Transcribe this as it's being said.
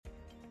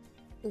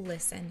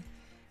Listen,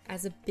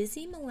 as a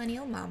busy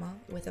millennial mama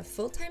with a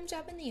full-time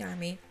job in the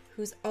Army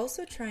who's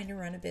also trying to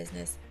run a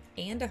business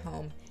and a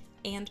home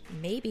and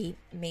maybe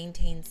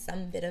maintain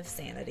some bit of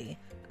sanity,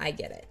 I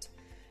get it.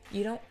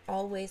 You don't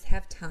always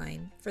have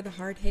time for the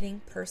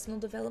hard-hitting personal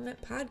development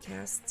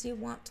podcasts you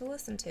want to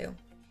listen to.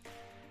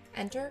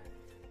 Enter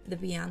the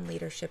Beyond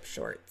Leadership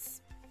Shorts.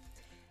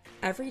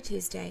 Every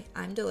Tuesday,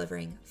 I'm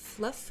delivering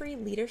fluff-free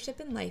leadership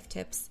and life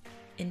tips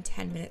in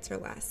 10 minutes or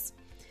less.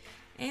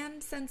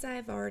 And since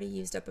I've already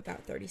used up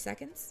about 30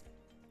 seconds,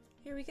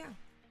 here we go.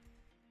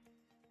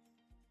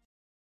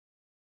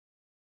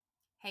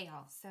 Hey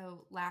y'all,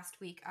 so last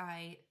week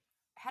I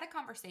had a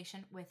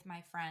conversation with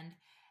my friend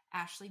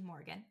Ashley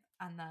Morgan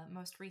on the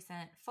most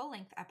recent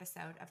full-length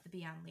episode of the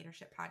Beyond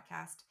Leadership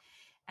podcast.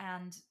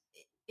 And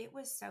it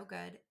was so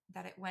good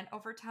that it went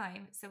over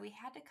time, so we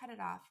had to cut it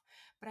off.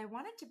 But I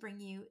wanted to bring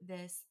you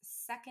this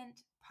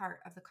second part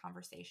of the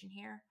conversation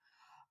here,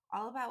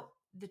 all about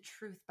the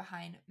truth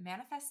behind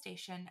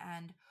manifestation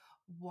and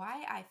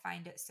why I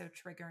find it so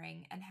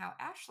triggering, and how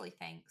Ashley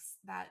thinks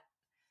that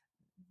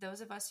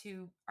those of us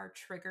who are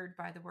triggered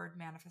by the word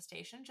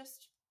manifestation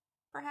just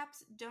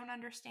perhaps don't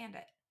understand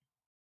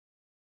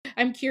it.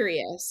 I'm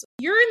curious.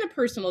 You're in the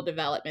personal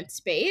development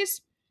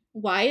space.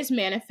 Why is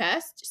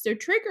manifest so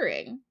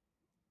triggering?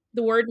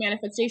 The word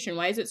manifestation,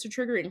 why is it so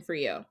triggering for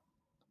you?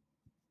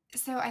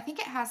 So I think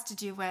it has to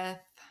do with,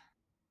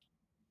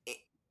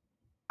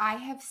 I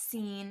have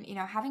seen,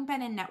 having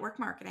been in network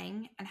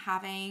marketing and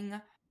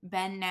having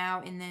been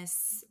now in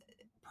this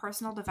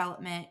personal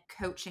development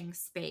coaching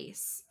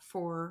space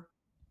for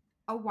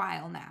a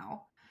while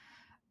now,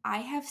 I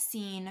have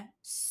seen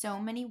so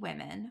many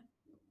women,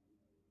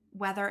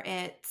 whether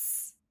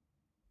it's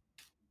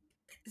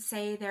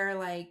say they're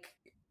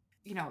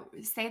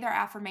say their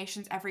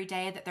affirmations every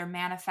day that they're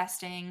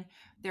manifesting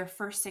their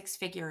first six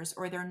figures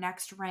or their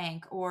next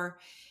rank, or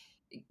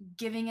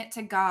giving it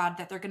to God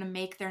that they're going to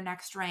make their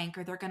next rank,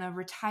 or they're going to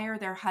retire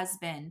their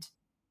husband,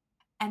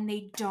 and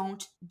they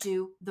don't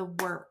do the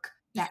work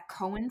that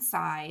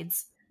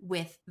coincides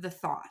with the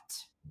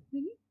thought.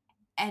 Mm-hmm.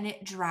 And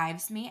it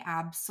drives me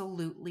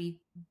absolutely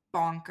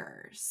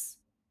bonkers.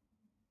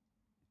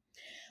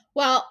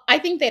 Well, I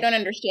think they don't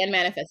understand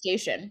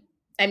manifestation.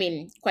 I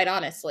mean, quite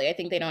honestly, I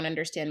think they don't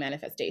understand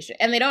manifestation,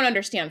 and they don't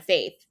understand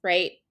faith,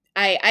 right?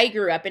 I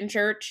grew up in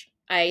church.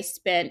 I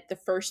spent the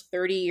first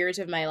 30 years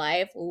of my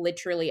life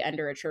literally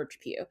under a church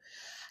pew.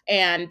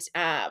 And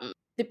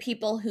the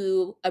people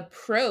who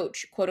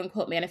approach quote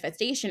unquote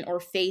manifestation or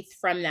faith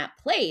from that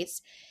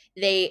place,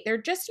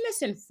 they're just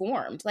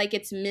misinformed. Like,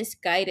 it's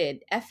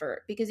misguided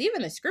effort, because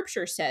even the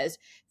scripture says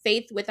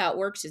faith without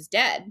works is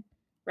dead,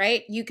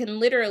 right? You can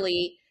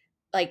literally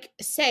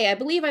say, I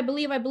believe,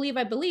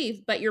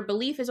 but your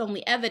belief is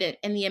only evident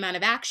in the amount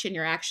of action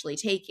you're actually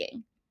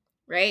taking,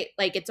 right?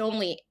 Like, it's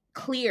only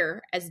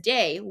clear as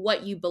day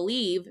what you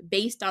believe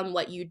based on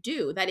what you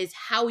do. That is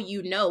how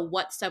you know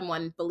what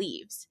someone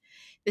believes.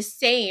 The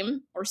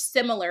same or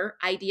similar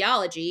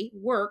ideology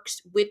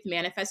works with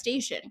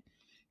manifestation.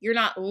 You're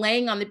not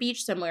laying on the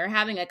beach somewhere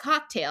having a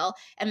cocktail,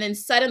 and then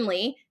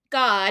suddenly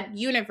God,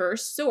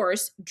 universe,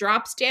 source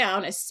drops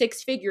down a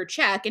six-figure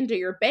check into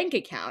your bank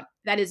account.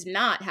 That is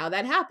not how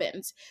that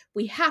happens.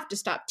 We have to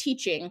stop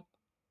teaching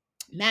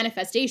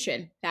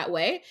manifestation that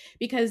way,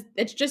 because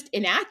it's just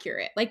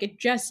inaccurate. Like, it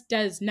just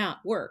does not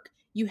work.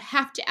 You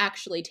have to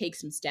actually take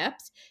some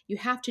steps. You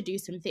have to do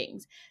some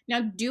things.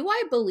 Now, do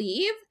I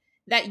believe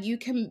that you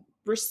can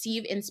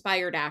receive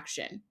inspired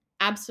action?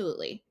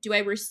 Absolutely. Do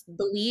I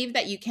believe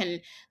that you can,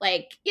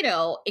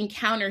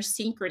 encounter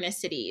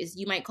synchronicities?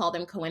 You might call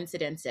them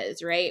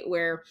coincidences, right?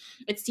 Where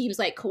it seems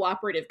like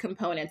cooperative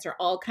components are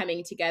all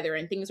coming together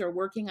and things are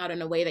working out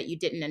in a way that you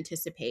didn't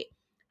anticipate.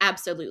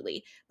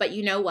 Absolutely. But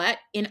you know what?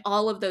 In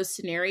all of those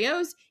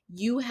scenarios,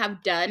 you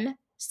have done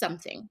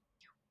something.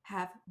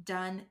 Have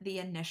done the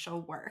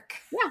initial work.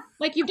 Yeah,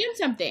 like, you've done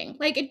something.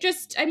 Like, it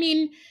just, I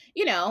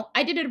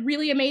did a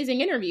really amazing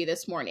interview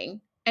this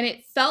morning, and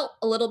it felt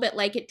a little bit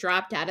like it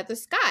dropped out of the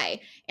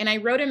sky. And I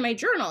wrote in my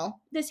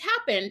journal, this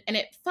happened, and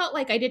it felt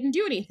like I didn't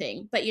do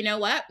anything. But you know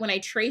what? When I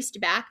traced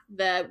back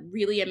the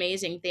really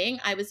amazing thing,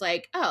 I was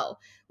like, oh,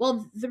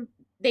 well,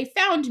 they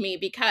found me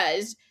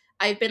because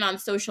I've been on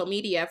social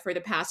media for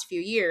the past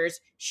few years,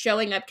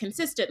 showing up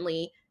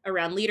consistently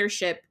around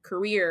leadership,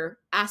 career,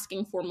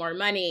 asking for more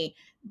money,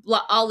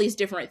 all these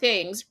different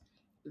things.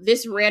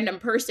 This random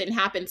person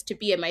happens to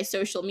be in my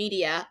social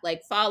media,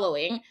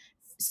 following,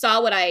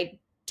 saw what I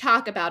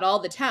talk about all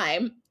the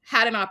time,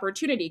 had an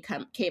opportunity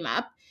came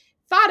up,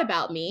 thought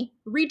about me,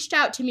 reached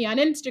out to me on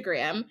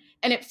Instagram,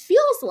 and it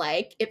feels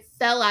like it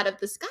fell out of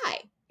the sky.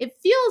 It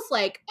feels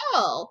like,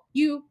 oh,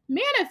 you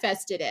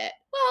manifested it.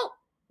 Well,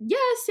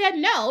 yes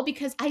and no,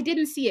 because I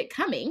didn't see it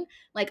coming.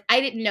 Like,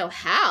 I didn't know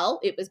how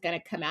it was going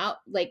to come out,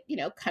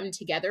 come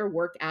together,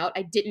 work out.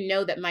 I didn't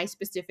know that my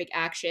specific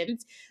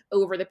actions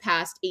over the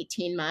past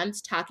 18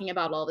 months talking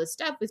about all this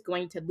stuff was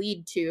going to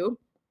lead to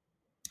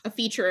a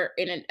feature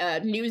in a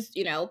news,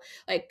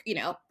 I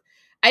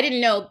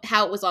didn't know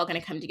how it was all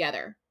going to come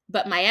together.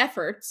 But my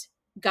efforts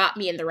got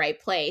me in the right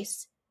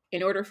place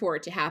in order for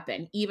it to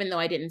happen, even though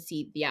I didn't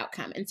see the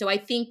outcome. And so I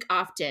think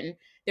often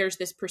there's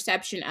this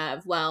perception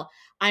of, well,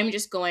 I'm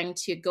just going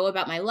to go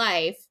about my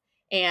life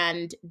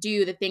and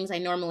do the things I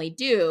normally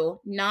do,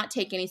 not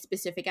take any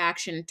specific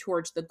action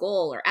towards the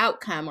goal or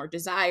outcome or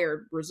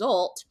desired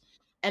result.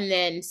 And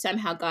then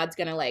somehow God's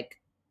going to like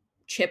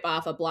chip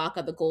off a block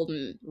of the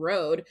golden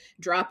road,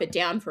 drop it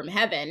down from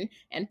heaven,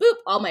 and boop,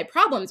 all my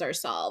problems are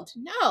solved.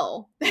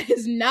 No, that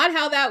is not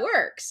how that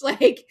works.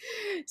 Like,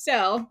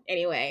 so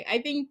anyway, I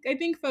think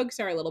folks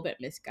are a little bit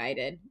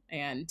misguided,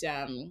 and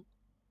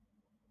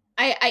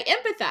I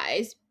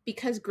empathize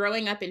because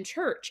growing up in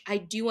church, I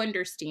do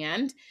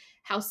understand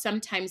how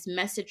sometimes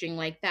messaging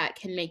like that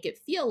can make it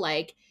feel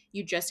like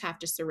you just have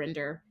to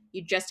surrender.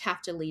 You just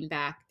have to lean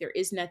back. There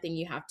is nothing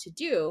you have to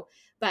do,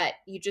 but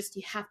you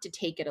have to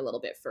take it a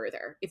little bit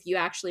further. If you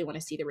actually want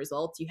to see the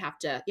results, you have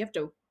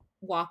to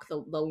walk the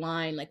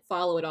line, like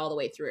follow it all the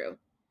way through.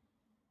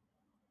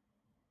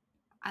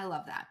 I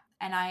love that.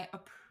 And I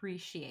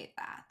appreciate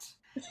that.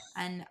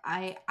 And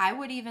I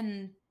would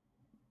even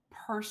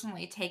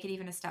personally take it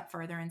even a step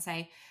further and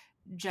say,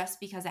 just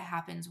because it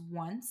happens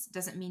once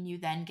doesn't mean you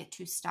then get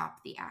to stop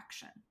the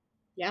action.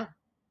 Yeah.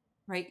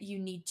 Right? You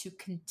need to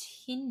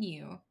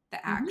continue the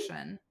Mhm.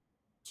 action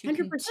to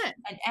 100%.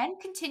 and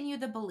continue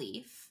the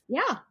belief.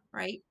 Yeah.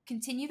 Right?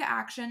 Continue the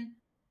action,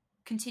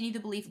 continue the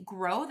belief,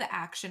 grow the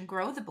action,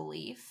 grow the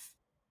belief.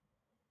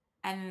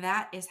 And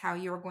that is how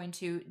you're going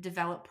to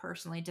develop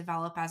personally,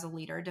 develop as a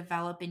leader,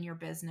 develop in your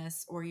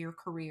business or your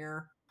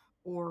career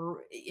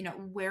or, you know,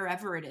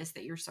 wherever it is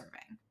that you're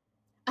serving.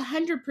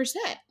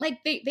 100%.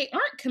 Like they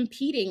aren't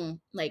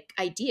competing like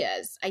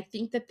ideas. I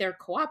think that they're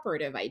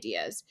cooperative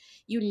ideas.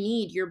 You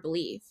need your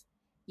belief.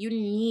 You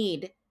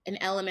need an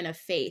element of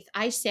faith.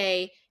 I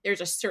say there's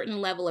a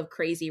certain level of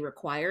crazy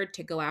required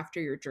to go after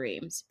your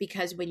dreams,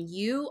 because when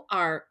you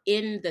are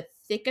in the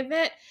thick of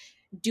it,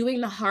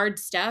 doing the hard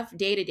stuff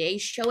day to day,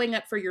 showing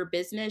up for your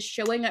business,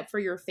 showing up for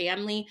your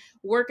family,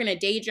 working a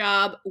day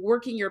job,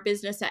 working your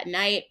business at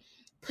night,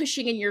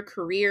 pushing in your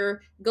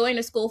career, going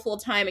to school full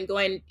time and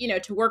going,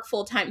 to work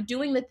full time,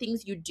 doing the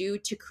things you do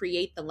to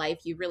create the life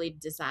you really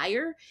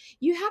desire,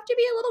 you have to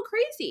be a little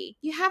crazy.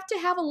 You have to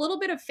have a little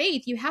bit of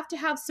faith. You have to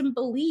have some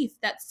belief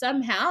that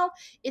somehow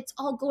it's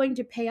all going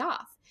to pay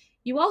off.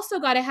 You also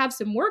got to have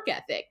some work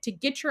ethic to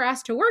get your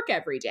ass to work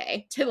every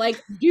day, to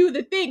like do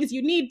the things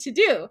you need to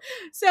do.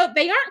 So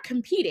they aren't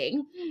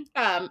competing.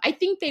 I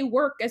think they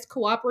work as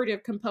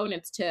cooperative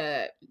components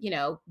to,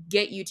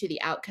 get you to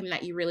the outcome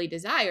that you really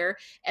desire.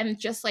 And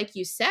just like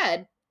you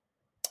said,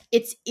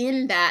 it's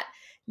in that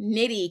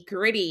nitty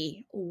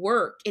gritty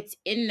work. It's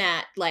in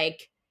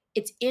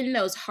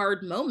those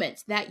hard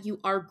moments that you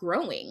are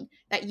growing,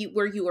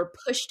 where you are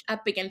pushed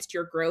up against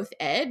your growth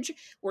edge,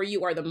 where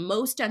you are the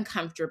most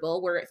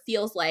uncomfortable, where it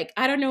feels like,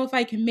 I don't know if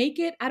I can make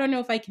it. I don't know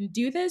if I can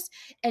do this.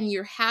 And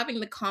you're having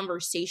the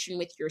conversation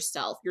with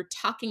yourself. You're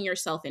talking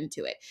yourself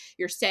into it.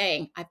 You're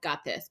saying, I've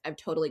got this. I've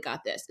totally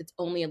got this. It's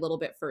only a little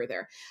bit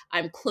further.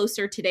 I'm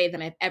closer today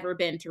than I've ever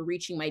been to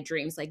reaching my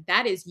dreams. Like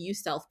that is you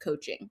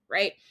self-coaching,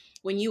 right?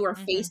 When you are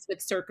faced with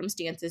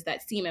circumstances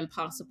that seem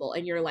impossible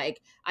and you're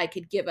like, I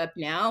could give up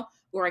now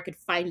or I could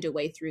find a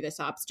way through this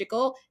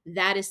obstacle,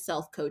 that is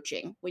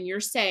self-coaching. When you're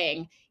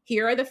saying,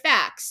 here are the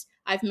facts.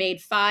 I've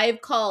made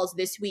 5 calls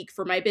this week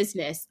for my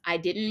business. I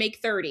didn't make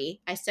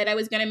 30. I said I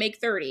was going to make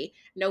 30.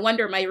 No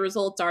wonder my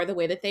results are the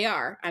way that they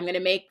are. I'm going to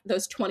make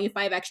those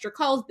 25 extra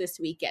calls this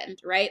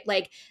weekend, right?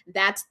 Like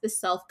that's the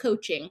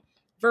self-coaching.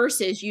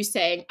 Versus you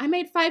saying, I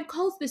made 5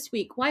 calls this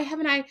week. Why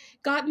haven't I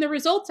gotten the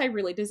results I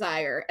really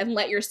desire? And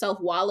let yourself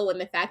wallow in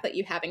the fact that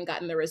you haven't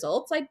gotten the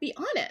results. Like, be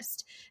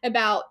honest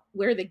about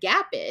where the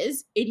gap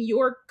is in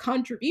your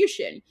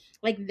contribution.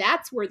 Like,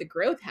 that's where the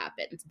growth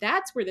happens.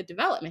 That's where the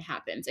development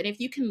happens. And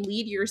if you can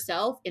lead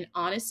yourself in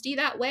honesty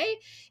that way,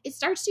 it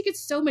starts to get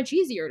so much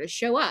easier to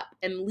show up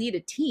and lead a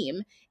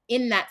team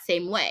in that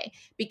same way,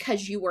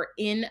 because you were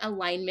in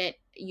alignment.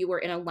 You were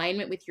in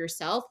alignment with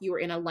yourself. You were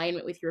in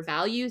alignment with your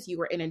values. You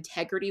were in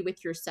integrity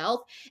with yourself,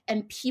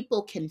 and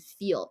people can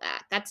feel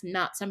that. That's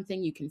not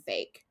something you can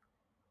fake.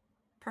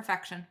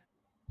 Perfection.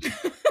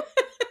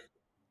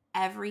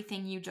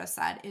 Everything you just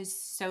said is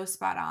so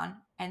spot on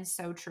and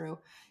so true.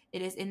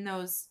 It is in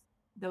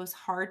those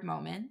hard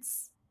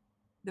moments,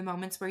 the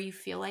moments where you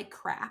feel like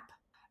crap,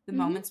 the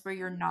moments where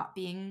you're not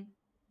being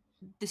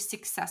the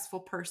successful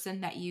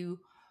person that you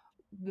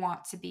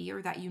want to be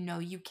or that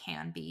you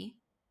can be,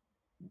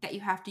 that you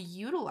have to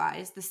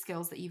utilize the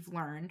skills that you've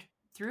learned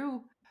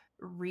through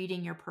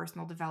reading your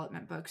personal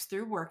development books,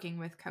 through working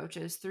with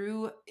coaches,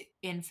 through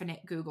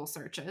infinite Google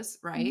searches,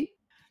 right?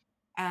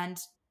 And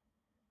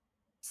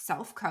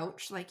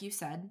self-coach, like you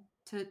said,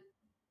 to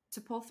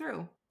pull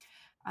through.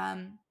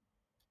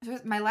 So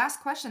my last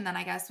question then,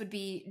 I guess, would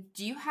be,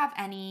 do you have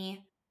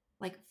any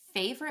like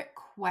favorite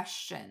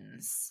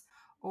questions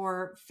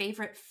or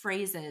favorite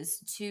phrases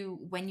to,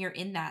 when you're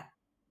in that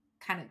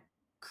kind of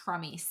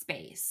crummy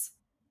space,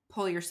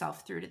 pull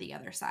yourself through to the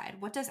other side?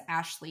 What does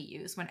Ashley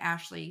use when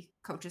Ashley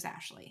coaches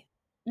Ashley?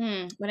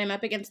 When I'm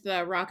up against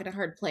the rock and a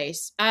hard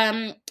place,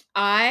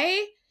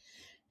 I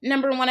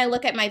Number one, I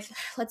look at my,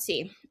 let's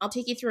see, I'll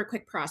take you through a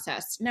quick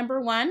process.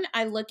 Number one,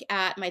 I look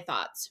at my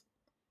thoughts.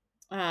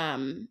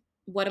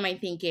 What am I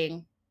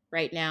thinking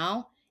right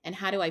now? And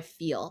how do I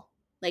feel?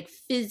 Like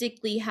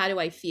physically, how do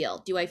I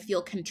feel? Do I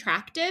feel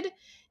contracted?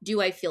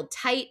 Do I feel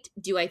tight?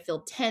 Do I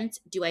feel tense?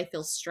 Do I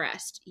feel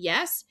stressed?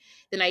 Yes.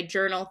 Then I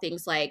journal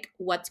things like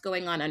what's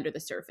going on under the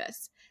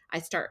surface. I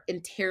start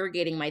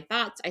interrogating my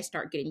thoughts. I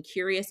start getting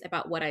curious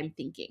about what I'm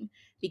thinking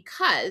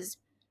because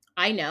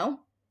I know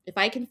if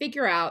I can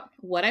figure out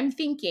what I'm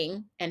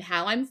thinking and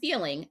how I'm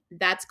feeling,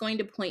 that's going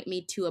to point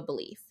me to a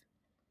belief.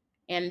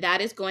 And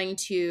that is going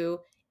to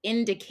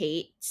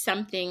indicate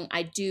something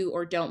I do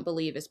or don't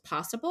believe is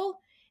possible.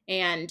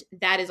 And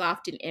that is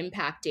often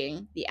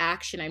impacting the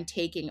action I'm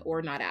taking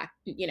or not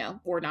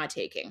or not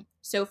taking.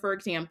 So for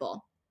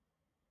example,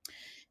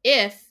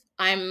 if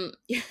I'm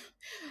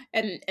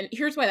and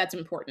here's why that's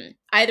important.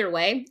 Either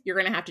way, you're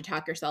going to have to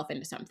talk yourself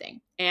into something.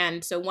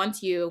 And so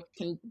once you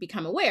can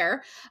become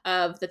aware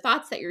of the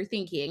thoughts that you're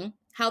thinking,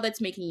 how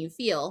that's making you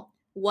feel,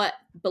 what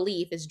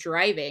belief is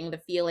driving the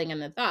feeling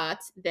and the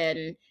thoughts,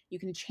 then you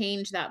can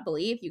change that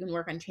belief. You can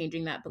work on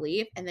changing that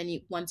belief. And then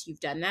once you've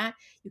done that,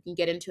 you can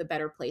get into a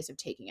better place of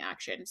taking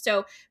action.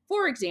 So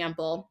for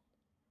example,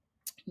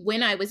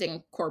 when I was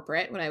in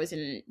corporate, when I was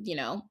in,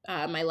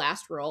 my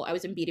last role, I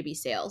was in B2B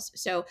sales.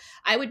 So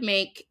I would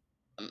make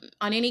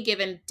on any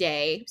given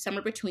day,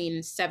 somewhere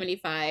between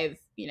 75,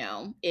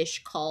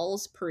 ish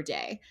calls per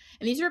day.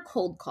 And these are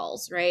cold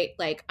calls, right?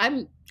 Like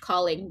I'm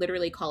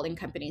literally calling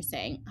companies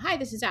saying, hi,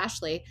 this is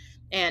Ashley,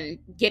 and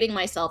getting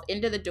myself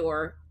into the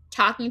door,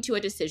 talking to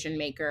a decision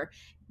maker,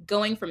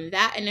 going from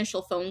that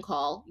initial phone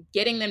call,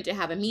 getting them to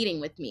have a meeting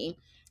with me,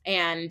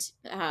 and,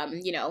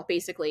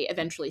 basically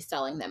eventually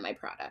selling them my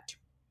product.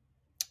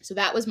 So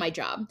that was my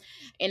job,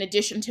 in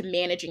addition to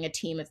managing a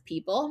team of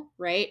people,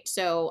 right?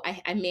 So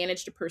I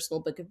managed a personal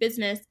book of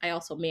business. I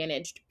also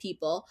managed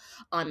people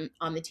on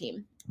the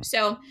team.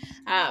 So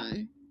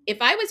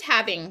if I was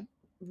having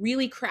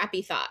really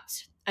crappy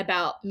thoughts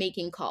about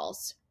making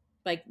calls,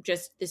 like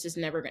just this is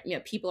never going,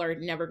 people are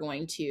never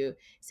going to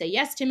say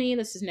yes to me.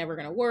 This is never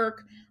going to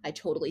work. I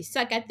totally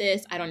suck at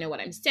this. I don't know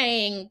what I'm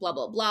saying, blah,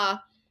 blah, blah.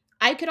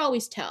 I could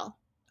always tell.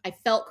 I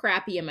felt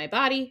crappy in my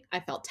body. I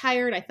felt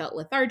tired. I felt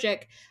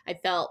lethargic. I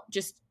felt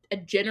just a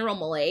general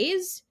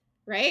malaise,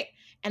 right?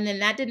 And then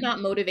that did not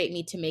motivate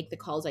me to make the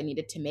calls I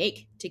needed to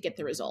make to get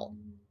the result.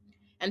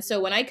 And so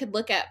when I could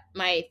look at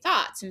my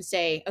thoughts and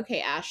say,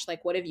 okay, Ash,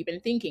 like, what have you been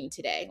thinking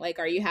today? Like,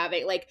 are you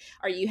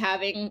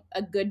having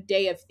a good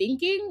day of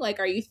thinking? Like,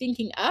 are you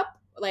thinking up?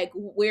 Like,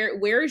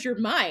 where is your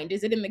mind?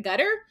 Is it in the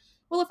gutter?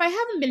 Well, if I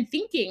haven't been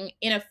thinking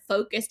in a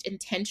focused,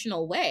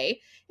 intentional way,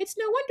 it's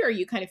no wonder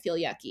you kind of feel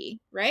yucky,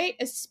 right?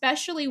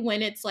 Especially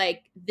when it's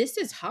like, this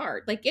is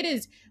hard. Like it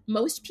is,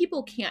 most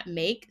people can't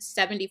make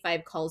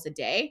 75 calls a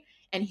day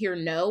and hear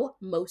no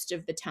most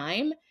of the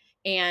time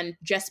and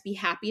just be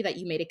happy that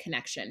you made a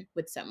connection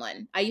with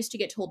someone. I used to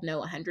get told no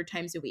 100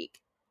 times a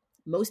week.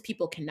 Most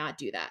people cannot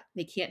do that.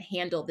 They can't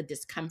handle the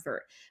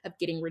discomfort of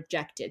getting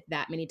rejected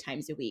that many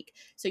times a week.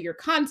 So you're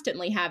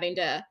constantly having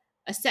to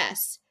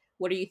assess,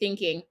 what are you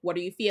thinking? What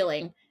are you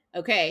feeling?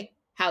 Okay,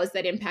 how is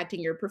that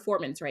impacting your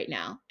performance right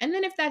now? And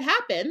then if that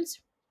happens,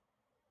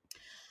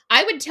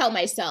 I would tell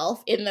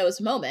myself in those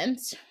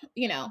moments,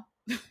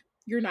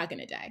 you're not going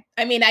to die.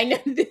 I mean, I know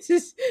this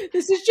is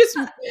just,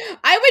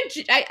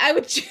 I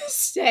would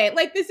just say,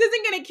 like, this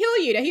isn't going to kill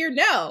you to hear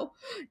no.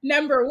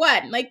 Number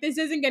one, like, this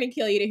isn't going to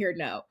kill you to hear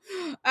no.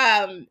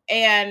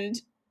 And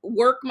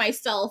work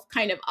myself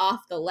kind of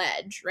off the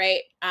ledge,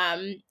 right?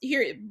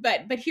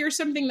 But here's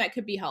something that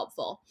could be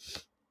helpful.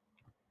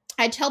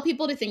 I tell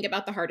people to think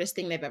about the hardest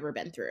thing they've ever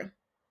been through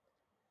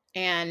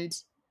and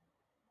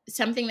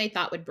something they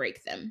thought would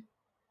break them.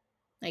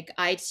 Like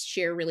I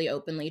share really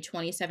openly,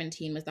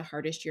 2017 was the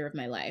hardest year of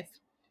my life.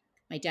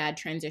 My dad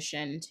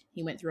transitioned.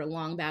 He went through a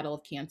long battle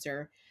of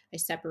cancer. I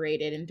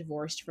separated and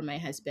divorced from my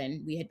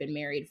husband. We had been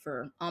married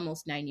for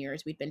almost 9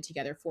 years. We'd been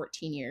together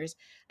 14 years.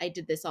 I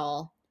did this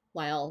all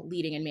while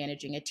leading and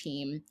managing a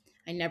team.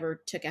 I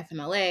never took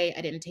FMLA.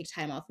 I didn't take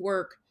time off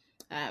work.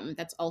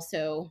 That's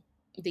also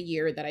the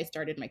year that I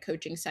started my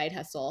coaching side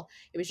hustle.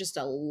 It was just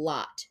a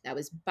lot. That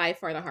was by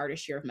far the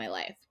hardest year of my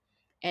life.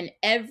 And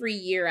every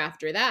year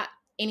after that,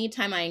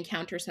 anytime I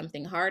encounter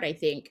something hard, I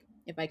think,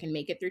 if I can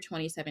make it through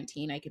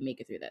 2017, I can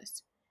make it through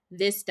this.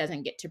 This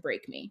doesn't get to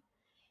break me.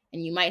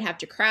 And you might have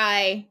to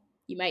cry.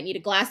 You might need a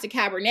glass of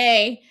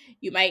Cabernet.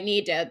 You might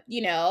need to,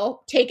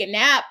 take a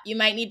nap. You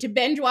might need to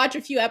binge watch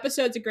a few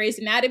episodes of Grey's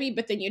Anatomy,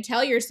 but then you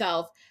tell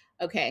yourself,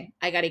 okay,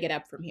 I got to get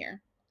up from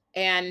here.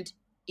 And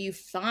you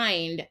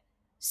find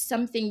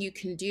something you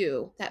can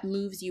do that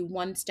moves you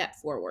one step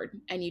forward,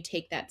 and you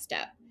take that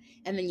step.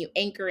 And then you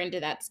anchor into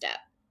that step.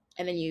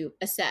 And then you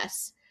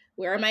assess,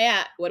 where am I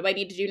at? What do I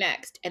need to do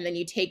next? And then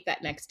you take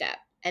that next step.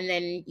 And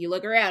then you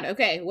look around,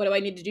 okay, what do I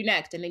need to do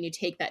next? And then you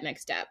take that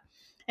next step.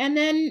 And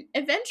then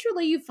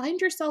eventually you find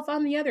yourself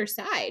on the other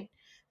side.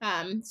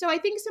 So I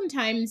think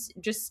sometimes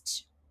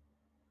just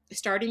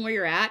starting where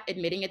you're at,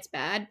 admitting it's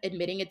bad,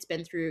 admitting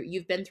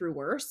you've been through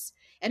worse.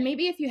 And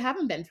maybe if you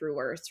haven't been through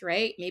worse,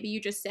 right? Maybe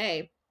you just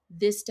say,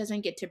 this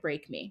doesn't get to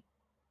break me.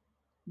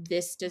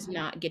 This does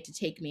not get to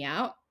take me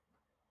out.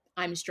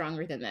 I'm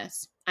stronger than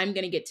this. I'm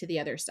going to get to the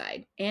other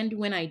side. And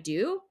when I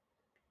do,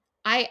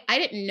 I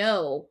didn't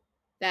know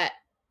that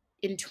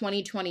in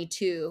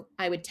 2022,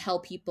 I would tell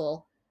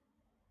people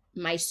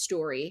my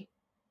story,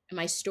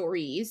 my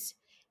stories,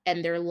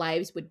 and their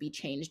lives would be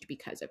changed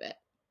because of it.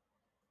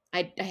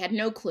 I had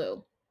no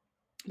clue.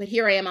 But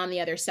here I am on the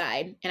other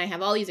side, and I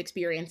have all these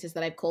experiences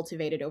that I've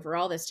cultivated over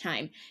all this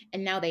time,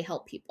 and now they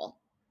help people.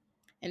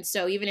 And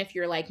so even if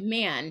you're like,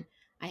 man,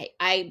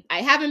 I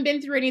haven't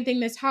been through anything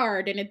this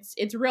hard, and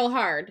it's real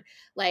hard,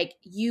 like,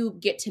 you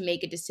get to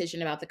make a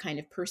decision about the kind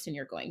of person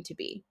you're going to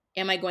be.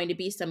 Am I going to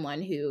be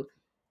someone who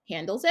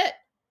handles it,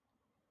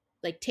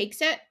 like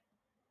takes it,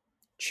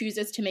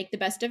 chooses to make the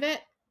best of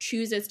it,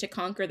 chooses to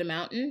conquer the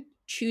mountain,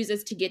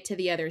 chooses to get to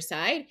the other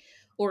side?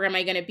 Or am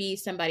I going to be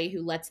somebody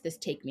who lets this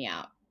take me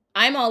out?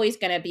 I'm always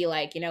going to be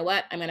like, you know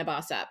what? I'm going to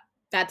boss up.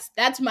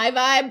 That's my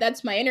vibe.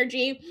 That's my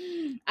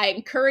energy. I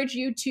encourage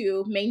you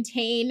to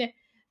maintain,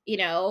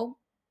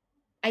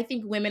 I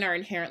think women are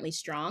inherently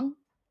strong,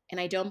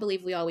 and I don't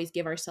believe we always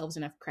give ourselves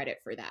enough credit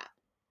for that.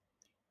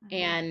 Mm-hmm.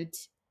 And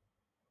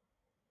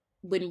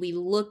when we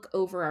look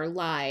over our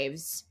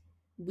lives,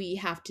 we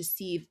have to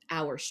see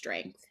our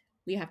strength.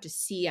 We have to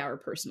see our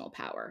personal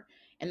power.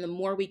 And the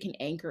more we can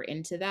anchor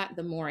into that,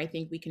 the more I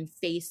think we can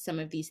face some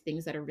of these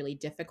things that are really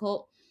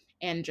difficult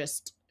and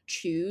just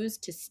choose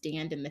to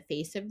stand in the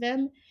face of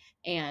them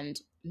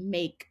and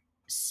make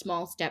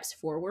small steps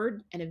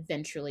forward, and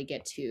eventually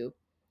get to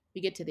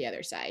the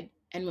other side.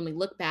 And when we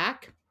look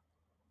back,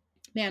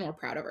 man, we're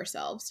proud of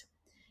ourselves.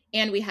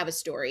 And we have a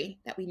story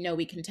that we know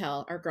we can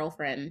tell our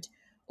girlfriend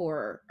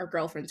or our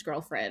girlfriend's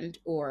girlfriend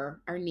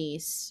or our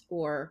niece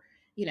or,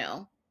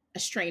 a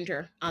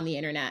stranger on the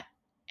internet,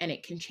 and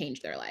it can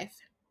change their life.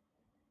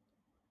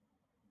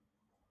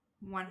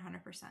 100%.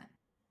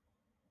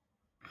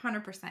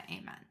 100%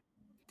 amen.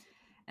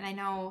 And I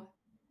know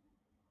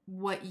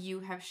what you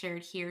have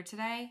shared here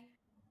today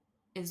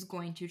is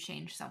going to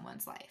change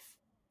someone's life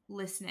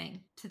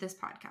listening to this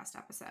podcast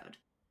episode.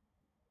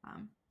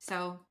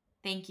 So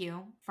thank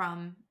you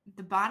from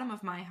the bottom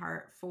of my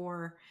heart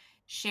for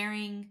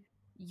sharing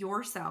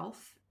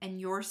yourself and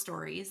your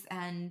stories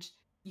and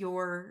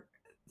your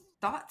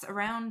thoughts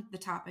around the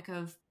topic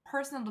of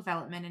personal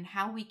development and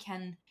how we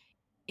can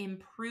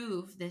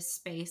improve this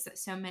space that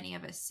so many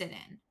of us sit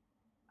in,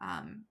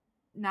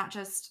 not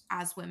just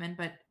as women,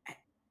 but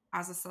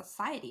as a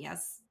society,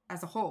 as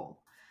a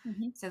whole.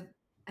 Mm-hmm. So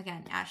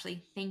again,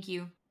 Ashley, thank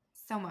you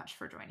so much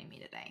for joining me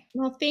today.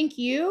 Well, thank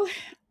you.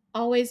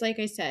 Always, like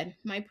I said,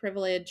 my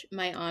privilege,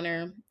 my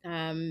honor.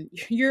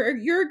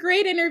 You're a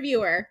great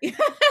interviewer.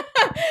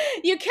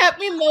 You kept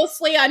me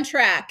mostly on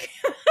track.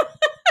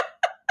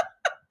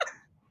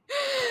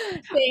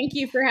 Thank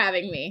you for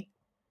having me.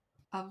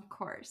 Of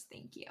course.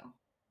 Thank you.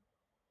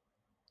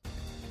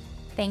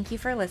 Thank you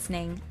for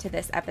listening to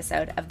this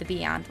episode of the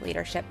Beyond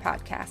Leadership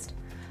Podcast.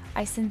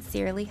 I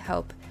sincerely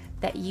hope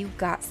that you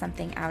got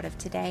something out of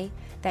today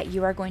that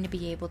you are going to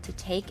be able to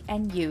take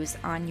and use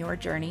on your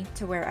journey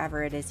to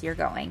wherever it is you're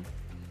going.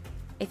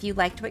 If you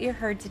liked what you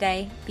heard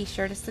today, be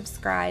sure to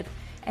subscribe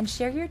and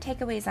share your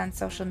takeaways on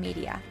social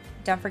media.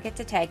 Don't forget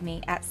to tag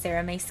me at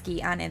Sarah May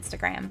Ski on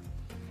Instagram.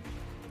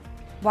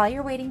 While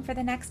you're waiting for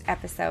the next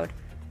episode,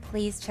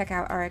 please check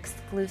out our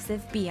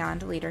exclusive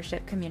Beyond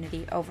Leadership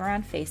community over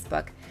on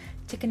Facebook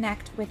to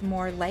connect with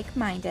more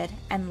like-minded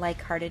and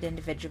like-hearted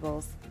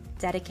individuals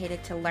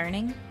dedicated to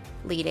learning,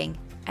 leading,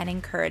 and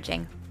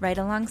encouraging right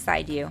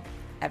alongside you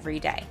every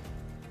day.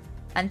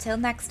 Until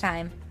next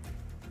time,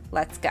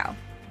 let's go.